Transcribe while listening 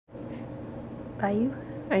by you?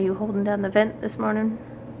 Are you holding down the vent this morning?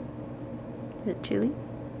 Is it chilly?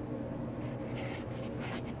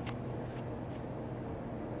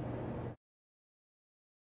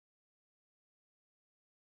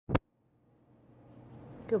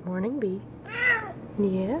 Good morning, Bee.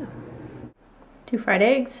 Yeah. 2 fried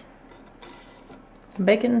eggs, some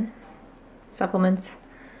bacon, supplements,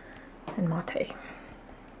 and mate.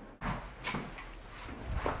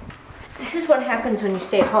 This is what happens when you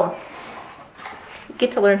stay at home. You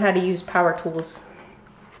get to learn how to use power tools.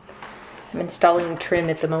 I'm installing trim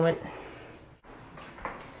at the moment.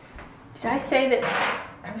 Did I say that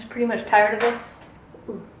I was pretty much tired of this?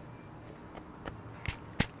 Ooh.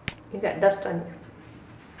 You got dust on you.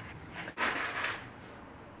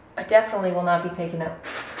 I definitely will not be taking up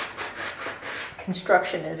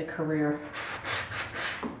construction as a career.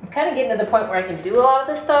 I'm kind of getting to the point where I can do a lot of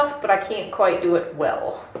this stuff, but I can't quite do it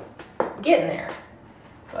well. I'm getting there,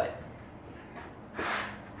 but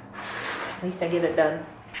at least I get it done.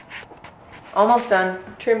 Almost done.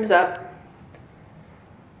 Trim's up.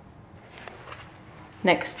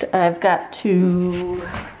 Next, I've got to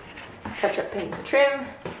touch up paint the trim,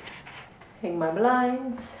 hang my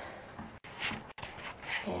blinds,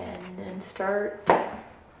 and then start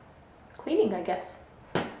cleaning, I guess.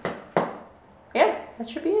 Yeah, that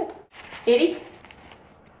should be it. Edie,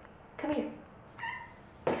 come here.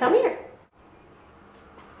 Come here.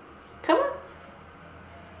 Come on.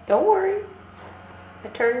 Don't worry. I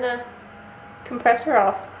turned the compressor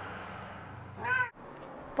off.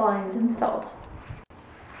 Blinds installed.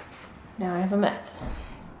 Now I have a mess.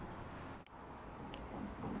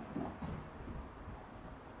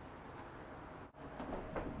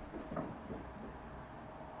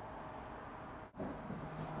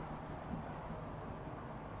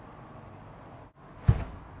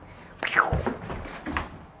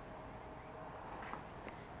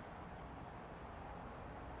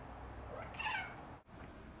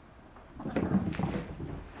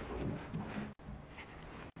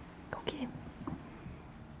 Okay.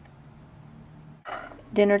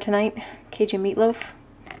 Dinner tonight, Cajun meatloaf.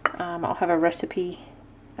 I'll have a recipe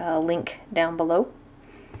link down below.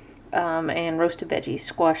 And roasted veggies,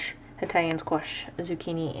 squash, Italian squash,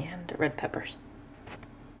 zucchini, and red peppers.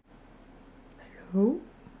 Hello?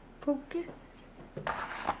 Focus.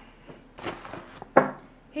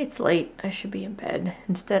 It's late. I should be in bed.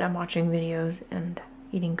 Instead, I'm watching videos and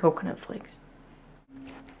eating coconut flakes.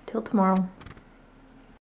 Till tomorrow.